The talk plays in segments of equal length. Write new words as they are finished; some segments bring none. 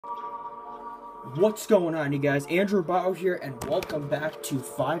What's going on, you guys? Andrew Bao here, and welcome back to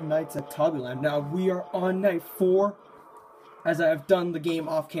Five Nights at TubbyLand. Now, we are on night 4, as I have done the game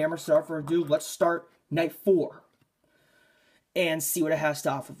off camera, so without further ado, let's start night 4, and see what it has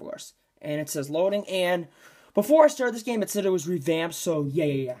to offer for us. And it says loading, and before I started this game, it said it was revamped, so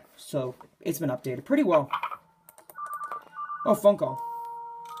yeah. So, it's been updated pretty well. Oh, phone call.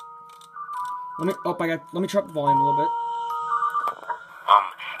 Let me turn up the volume a little bit.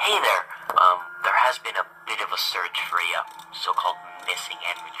 Hey there. There has been a bit of a search for a so-called missing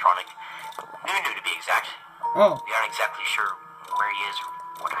animatronic. New to be exact. Oh. We aren't exactly sure where he is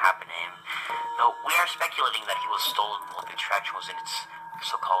or what happened to him. Though we are speculating that he was stolen while the attraction was in its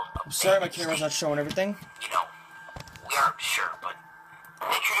so-called I'm sorry my camera's not showing everything. You know, we aren't sure, but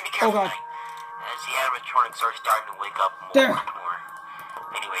make sure to be careful God. tonight, as the animatronics are starting to wake up more There. and more.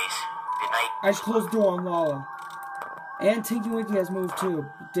 Anyways, good night. I just closed the door on Lala. And Tinky Winky has moved too.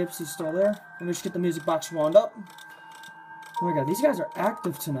 Dipsy's still there. Let me just get the music box wound up. Oh my god, these guys are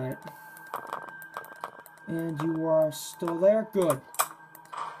active tonight. And you are still there? Good.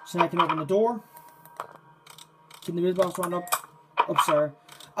 So now I can open the door. Get the music box wound up. Oh, sorry.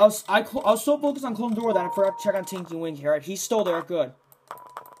 I was so focused on closing the door that I forgot to check on Tinky Winky. Alright, he's still there. Good.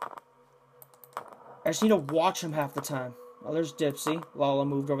 I just need to watch him half the time. Oh, there's Dipsy. Lala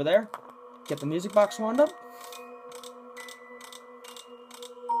moved over there. Get the music box wound up.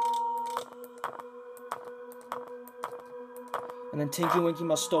 And then Tinky Winky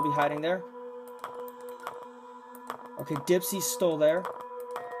must still be hiding there. Okay, Dipsy's still there.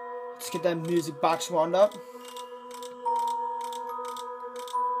 Let's get that music box wound up.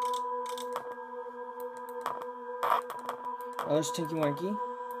 Oh, there's Tinky Winky.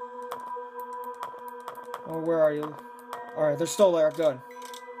 Oh, where are you? Alright, they're still there. Good.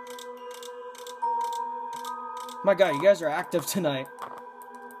 My god, you guys are active tonight.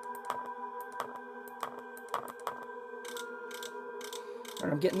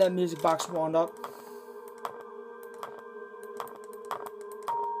 Alright, I'm getting that music box wound up.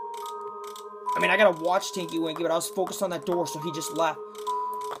 I mean, I gotta watch Tinky Winky, but I was focused on that door, so he just left.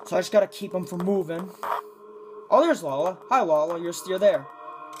 So I just gotta keep him from moving. Oh, there's Lala. Hi, Lala. You're still there.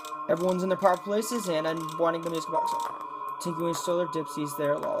 Everyone's in their proper places, and I'm winding the music box up. Tinky Winky's still there. Dipsy's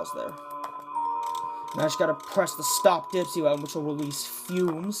there. Lala's there. Now I just gotta press the stop Dipsy button, which will release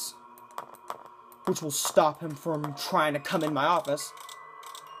fumes, which will stop him from trying to come in my office.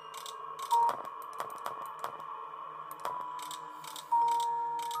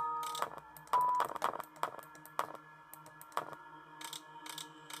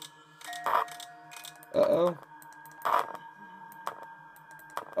 Uh-oh.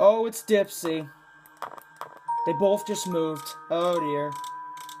 Oh, it's Dipsy. They both just moved. Oh, dear.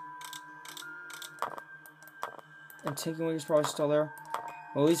 And Tinky Winky's probably still there.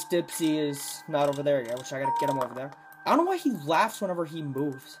 Well, at least Dipsy is not over there yet, which I gotta get him over there. I don't know why he laughs whenever he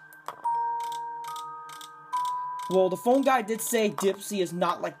moves. Well, the phone guy did say Dipsy is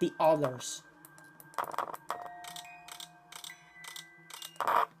not like the others.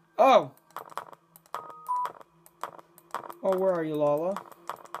 Oh! Oh, where are you, Lala?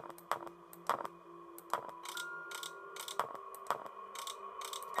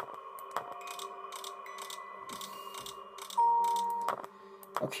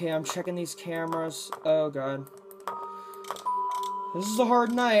 Okay, I'm checking these cameras. Oh, God. This is a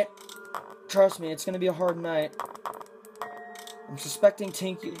hard night. Trust me, it's gonna be a hard night. I'm suspecting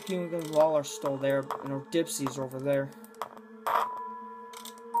Tinky and Lala are still there. You know, Dipsy's over there.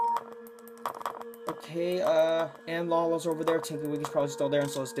 Okay, and Lala's over there. Tinky Winky's probably still there, and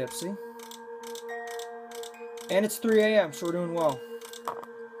so is Dipsy. And it's 3 a.m., so we're doing well.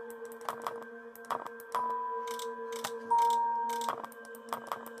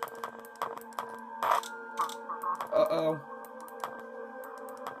 Uh-oh.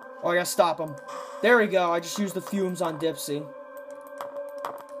 Oh, I gotta stop him. There we go, I just used the fumes on Dipsy.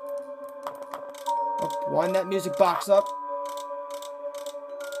 Oh, wind that music box up.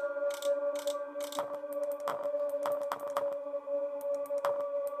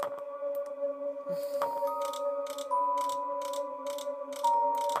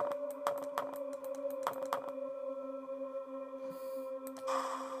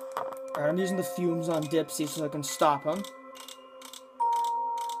 Alright, I'm using the fumes on Dipsy so I can stop him.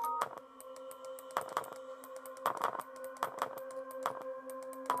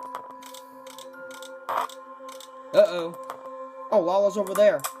 Uh-oh. Oh, Lala's over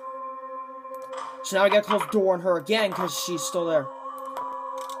there. So now I gotta close the door on her again because she's still there.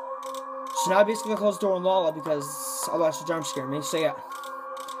 So now I basically gotta close the door on Lala because otherwise she'll jump scare me. So yeah.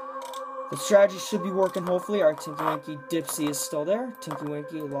 The strategy should be working, hopefully. Alright, Tinky Winky, Dipsy is still there. Tinky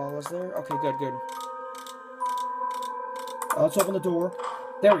Winky, Lala's there. Okay, good, good. Let's open the door.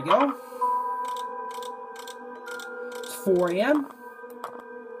 There we go. It's 4 a.m.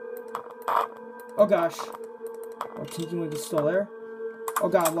 Oh gosh. Oh, Tinky Winky's still there. Oh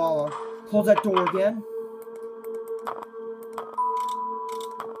god, Lala. Close that door again.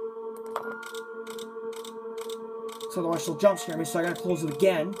 So otherwise she'll jump scare me, so I gotta close it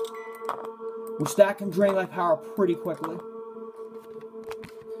again. Which that can drain my power pretty quickly.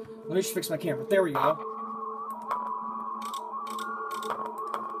 Let me just fix my camera. There we go.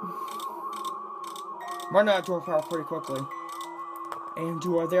 Running out of door power pretty quickly. And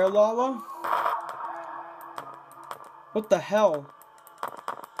you are there, Lala? What the hell?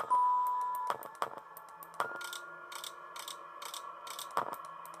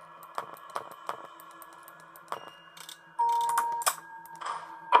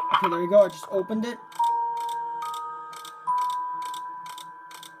 Okay, there you go. I just opened it.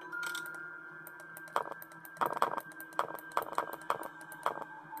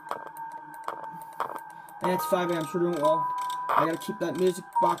 And it's 5 a.m. So we're doing well. I gotta keep that music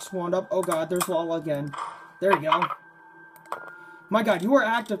box wound up. Oh god, there's Lala again. There you go. My god, you are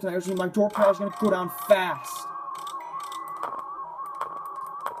active tonight, which means my door power is gonna go down fast.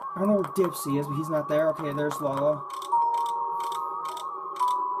 I don't know where Dipsy is, but he's not there. Okay, there's Lala.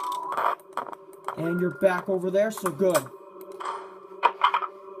 And you're back over there, so good.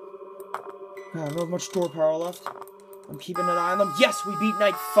 God, I don't have much door power left. I'm keeping an eye on them. Yes, we beat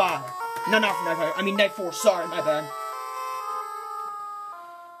night 5. No, not night 5. I mean night 4. Sorry, my bad.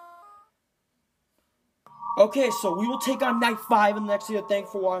 Okay, so we will take on night 5 in the next video. Thank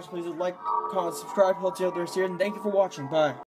you for watching. Please like, comment, subscribe, help the other series, and thank you for watching. Bye.